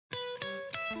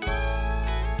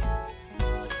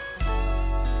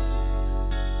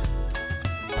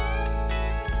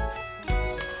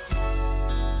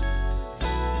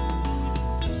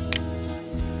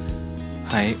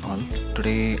Hi all,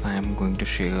 today I am going to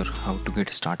share how to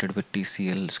get started with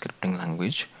TCL scripting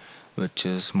language, which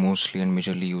is mostly and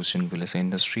majorly used in VLSI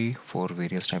industry for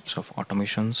various types of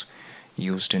automations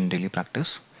used in daily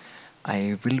practice.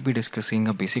 I will be discussing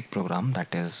a basic program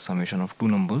that is summation of two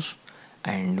numbers,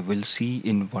 and we'll see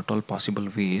in what all possible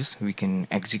ways we can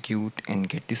execute and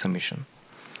get the summation.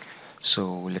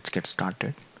 So let's get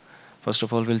started. First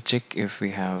of all, we'll check if we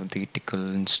have the tickle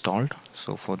installed.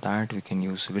 So for that, we can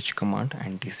use which command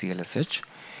and TCLSH.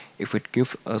 If it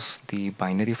gives us the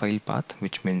binary file path,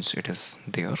 which means it is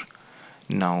there.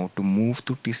 Now to move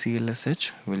to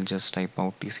TCLSH, we'll just type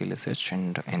out TCLSH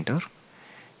and enter.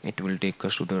 It will take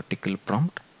us to the tickle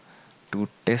prompt. To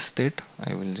test it,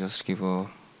 I will just give a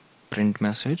print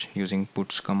message using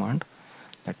puts command,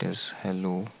 that is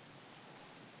hello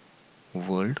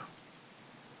world.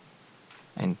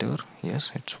 Enter. Yes,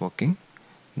 it's working.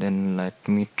 Then let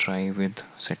me try with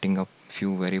setting up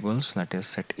few variables, that is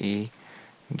set A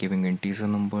giving integer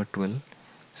number 12,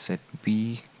 set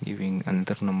B giving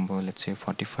another number, let's say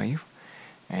 45,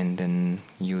 and then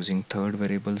using third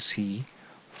variable C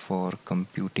for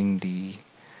computing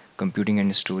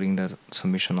and storing the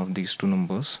summation of these two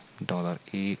numbers,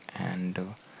 $A and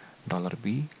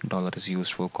 $B. Dollar is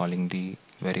used for calling the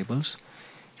variables,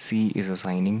 C is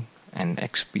assigning, and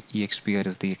expr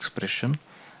is the expression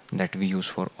that we use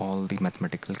for all the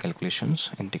mathematical calculations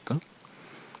in tickle.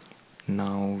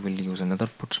 Now we'll use another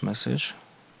puts message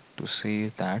to say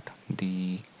that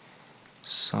the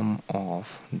sum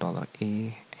of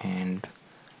 $A and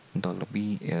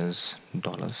 $B is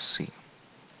 $C.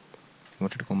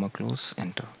 Inverted comma close,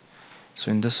 enter.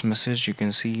 So in this message you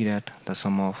can see that the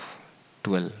sum of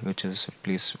 12, which is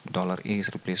replaced, $A is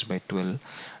replaced by 12,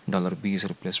 $B is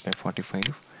replaced by 45,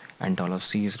 and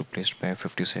 $C is replaced by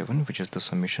 57, which is the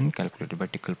summation calculated by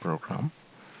tickle program.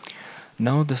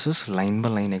 Now this is line by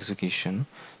line execution.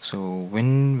 So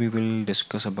when we will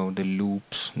discuss about the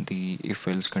loops, the if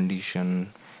else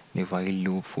condition, the while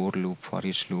loop, for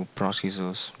each loop,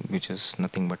 procedures, which is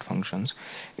nothing but functions,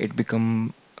 it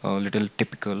become a little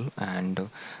typical, and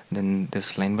then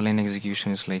this line by line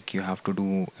execution is like you have to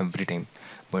do every time.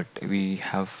 But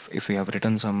if we have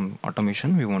written some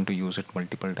automation, we want to use it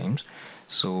multiple times,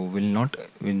 so will not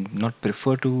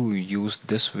prefer to use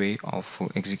this way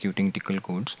of executing tickle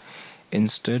codes.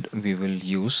 Instead we will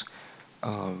use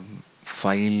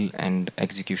file and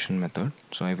execution method.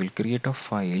 So I will create a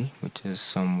file which is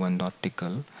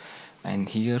sum1.tickle, and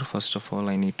here first of all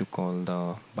I need to call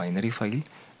the binary file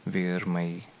where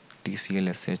my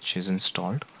TCLSH is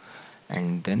installed,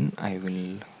 and then I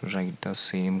will write the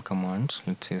same commands.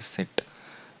 Let's say set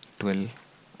 12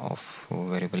 of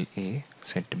variable A,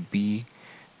 set B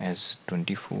as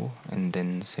 24, and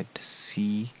then set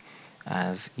C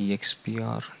as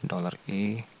expr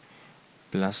 $A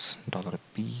plus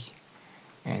 $B,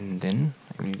 and then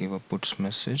I will give a puts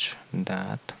message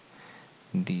that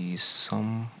the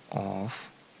sum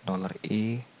of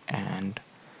 $A and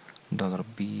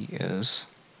 $B is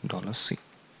 $C.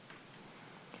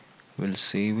 We'll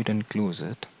save it and close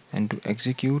it, and to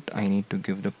execute I need to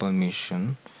give the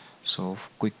permission. So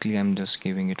quickly I'm just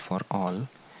giving it for all,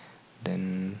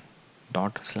 then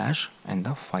 // and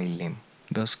the file name,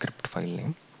 the script file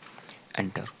name,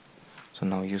 enter. So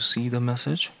now you see the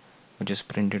message which is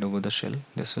printed over the shell.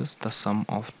 This is the sum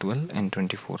of 12 and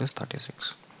 24 is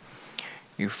 36.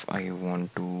 If I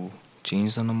want to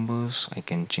change the numbers, I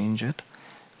can change it.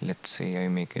 Let's say I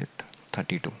make it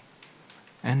 32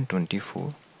 and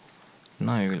 24.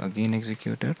 Now I will again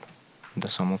execute it. The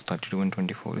sum of 32 and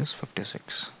 24 is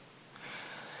 56.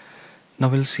 Now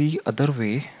we'll see other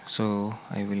way. So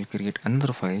I will create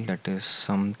another file, that is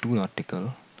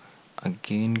sum2.tickle,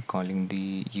 again calling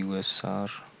the usr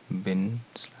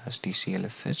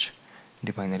bin/tclsh,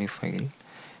 the binary file,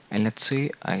 and let's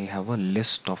say I have a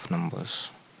list of numbers.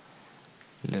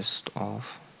 This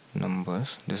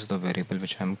is the variable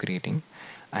which I am creating,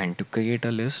 and to create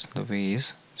a list, the way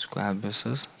is square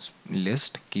braces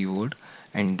list keyword,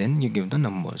 and then you give the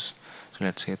numbers. So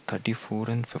let's say 34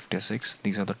 and 56,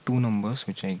 these are the two numbers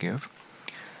which I give.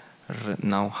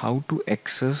 Now how to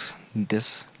access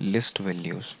this list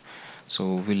values?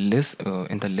 So we list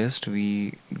in the list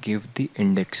we give the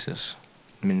indexes,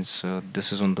 means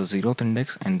this is on the 0th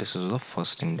index and this is the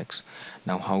first index.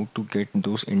 Now how to get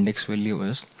those index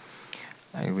values?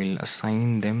 I will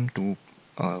assign them to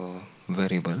a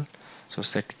variable. So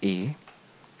set A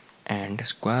and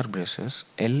square braces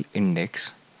L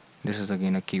index. This is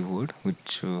again a keyword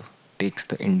which takes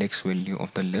the index value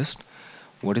of the list.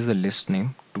 What is the list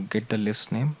name? To get the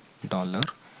list name, dollar,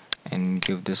 and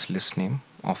give this list name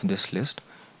of this list,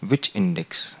 which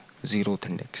index, 0th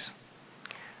index.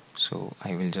 So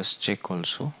I will just check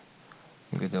also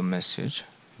with a message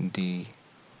the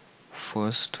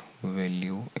first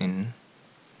value in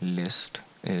list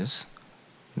is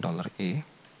 $a.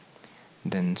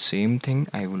 Then same thing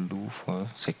I will do for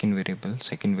second variable,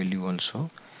 second value also.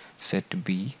 Set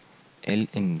b l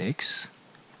index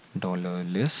dollar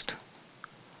list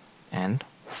and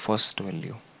first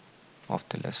value of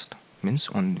the list, means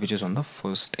on which is on the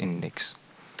first index.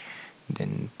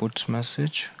 Then puts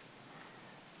message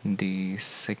the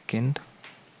second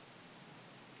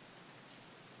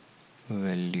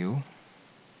value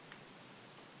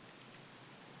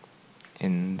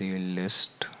in the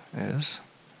list is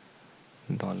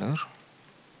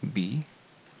 $b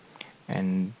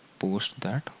and post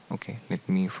that. Okay, let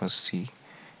me first see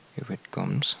if it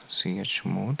comes.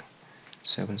 chmod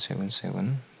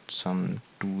 777 some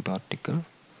two dot tickle,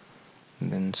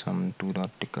 then some two dot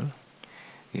tickle.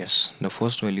 Yes, the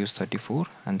first value is 34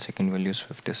 and second value is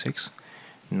 56.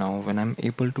 Now when I'm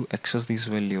able to access these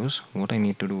values, what I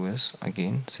need to do is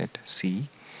again set c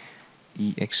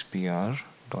expr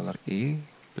 $a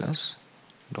plus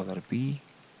 $b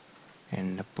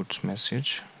and puts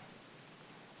message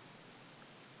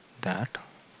that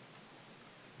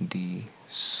the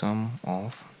sum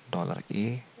of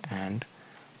 $a and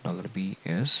 $b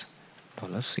is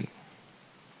 $c.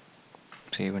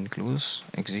 Save and close,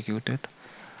 execute it.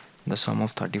 The sum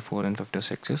of 34 and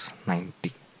 56 is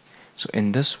 90. So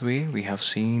in this way we have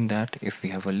seen that if we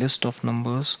have a list of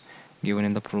numbers given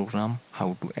in the program,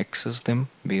 how to access them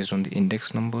based on the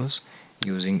index numbers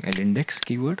using lindex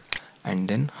keyword, and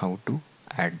then how to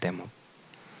add them up.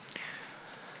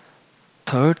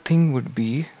 Third thing would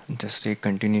be just a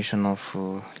continuation of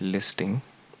listing.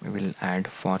 We will add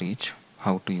foreach,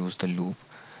 how to use the loop.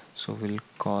 So we'll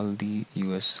call the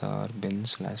usr bin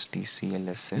slash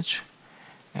TCLSH,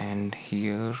 and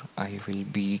here I will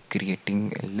be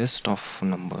creating a list of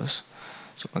numbers.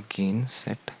 So again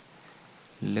set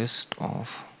list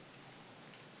of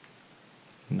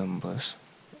numbers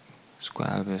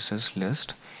square braces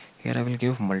list. Here I will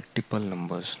give multiple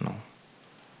numbers now.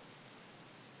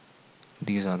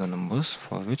 These are the numbers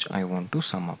for which I want to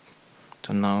sum up.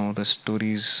 So now the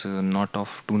story is not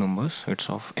of two numbers, it's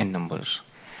of n numbers.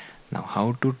 Now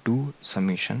how to do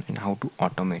summation and how to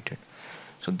automate it.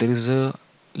 So there is a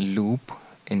loop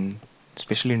in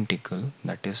especially in TCL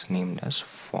that is named as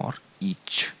for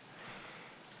each.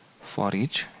 For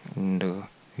each, and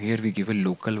here we give a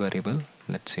local variable,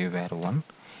 let's say var1.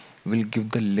 We'll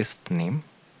give the list name,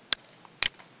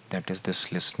 that is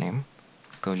this list name,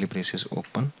 curly braces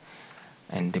open,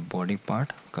 and the body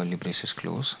part curly braces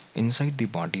close. Inside the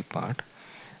body part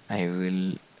I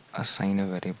will assign a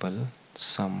variable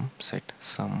sum, set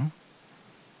sum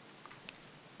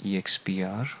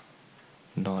expr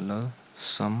dollar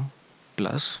sum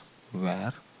plus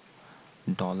var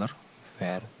dollar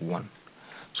var1.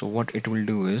 So what it will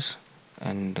do is,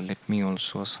 and let me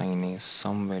also assign a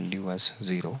sum value as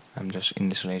 0. I'm just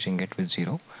initializing it with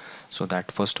 0, so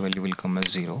that first value will come as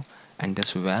 0, and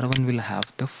this var1 will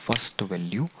have the first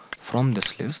value from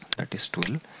this list, that is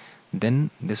 12. Then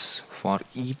this for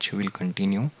each will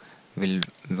continue, will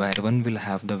var1 will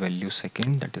have the value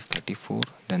second, that is 34,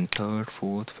 then third,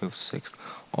 fourth, fifth, sixth.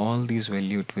 All these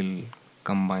value it will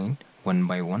combine one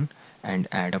by one and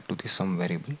add up to the sum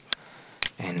variable.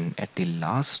 And at the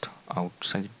last,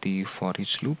 outside the for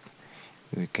each loop,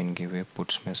 we can give a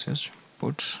puts message,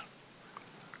 puts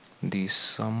the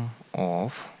sum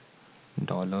of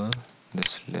dollar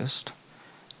this list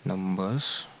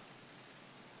numbers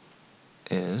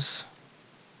is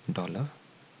dollar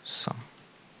sum.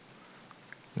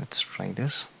 Let's try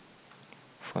this.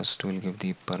 First we'll give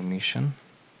the permission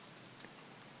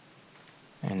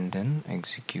and then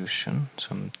execution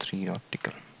some 3 dot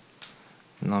tickle.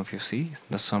 Now if you see,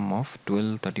 the sum of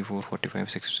 12, 34, 45,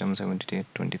 67, 78,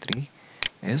 23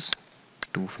 is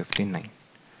 259.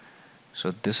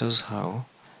 So this is how.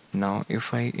 Now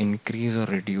if I increase or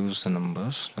reduce the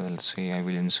numbers, let's say I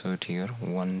will insert here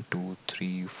 1, 2,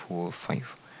 3, 4,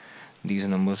 5. These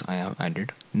numbers I have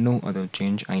added, no other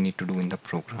change I need to do in the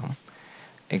program.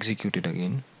 Execute it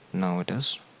again. Now it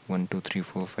is 1, 2, 3,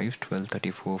 4, 5, 12,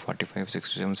 34, 45,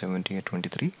 67, 78,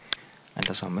 23, and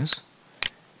the sum is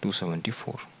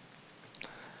 274.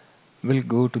 We'll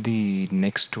go to the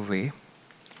next way,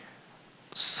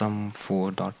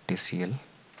 sum4.tcl.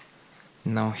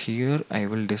 Now here I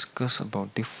will discuss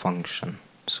about the function.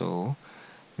 So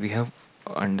we have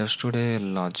understood a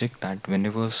logic that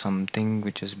whenever something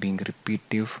which is being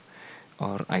repetitive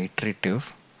or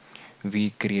iterative,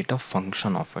 we create a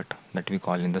function of it that we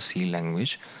call in the C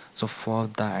language. So for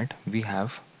that we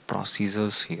have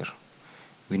procedures here.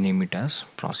 We name it as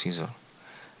procedure.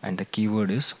 and the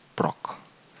keyword is proc.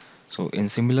 So in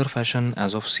similar fashion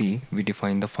as of C, we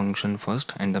define the function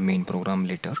first and the main program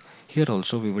later. Here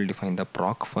also we will define the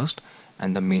proc first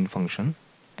and the main function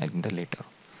at the later.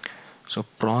 So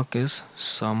proc is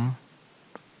sum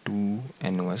to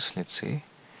nos, let's say,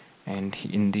 and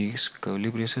in these curly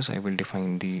braces I will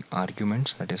define the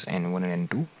arguments, that is n1 and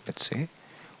n2, let's say,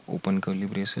 open curly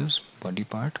braces, body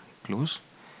part, close.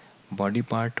 Body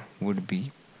part would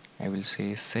be, I will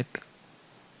say, set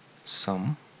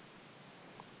sum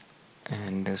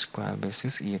and square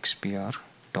basis expr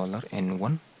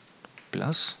 $n1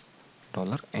 plus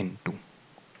 $n2,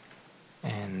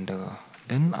 and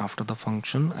then after the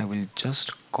function I will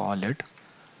just call it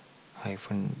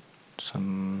hyphen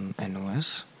some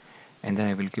nos, and then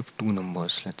I will give two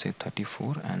numbers, let's say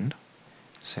 34 and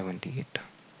 78.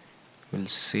 We'll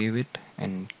save it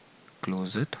and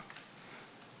close it.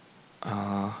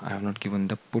 I have not given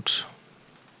the puts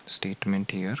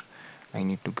statement here. I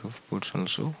need to give puts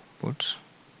also. Puts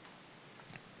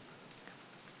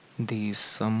the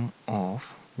sum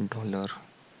of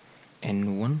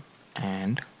 $n1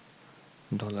 and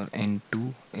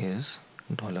 $n2 is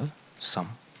 $sum.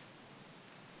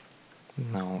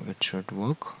 Now it should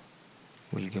work.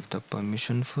 We'll give the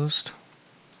permission first,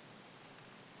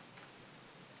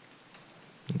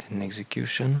 then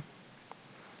execution.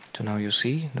 So now you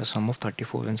see the sum of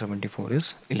 34 and 74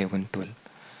 is 1112.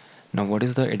 Now what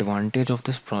is the advantage of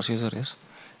this procedure is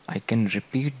I can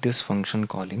repeat this function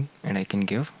calling and I can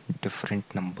give different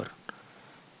number,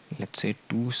 let's say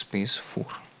 2 space 4,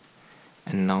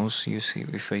 and now you see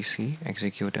if I see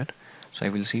execute it, so I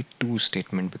will see two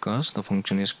statement because the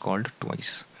function is called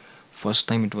twice. First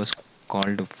time it was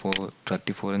called for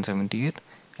 34 and 78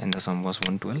 and the sum was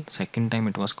 112. Second time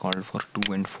it was called for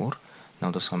 2 and 4.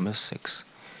 Now the sum is 6.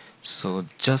 So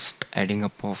just adding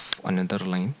up of another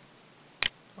line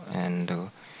and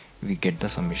we get the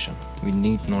summation. We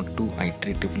need not to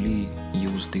iteratively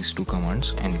use these two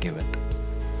commands and give it.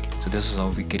 So this is how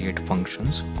we create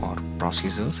functions or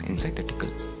procedures in Synthetical.